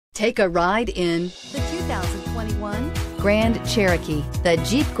Take a ride in the 2021 Grand Cherokee. The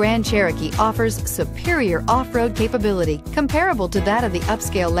Jeep Grand Cherokee offers superior off-road capability comparable to that of the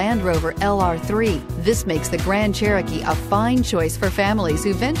upscale Land Rover LR3. This makes the Grand Cherokee a fine choice for families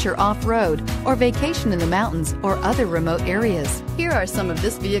who venture off-road or vacation in the mountains or other remote areas. Here are some of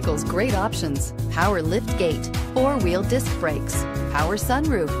this vehicle's great options: power lift gate, four-wheel disc brakes, power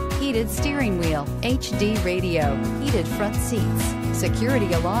sunroof, heated steering wheel, HD radio, heated front seats,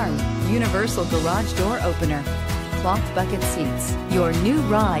 security alarm, universal garage door opener, cloth bucket seats. Your new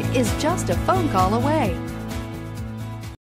ride is just a phone call away.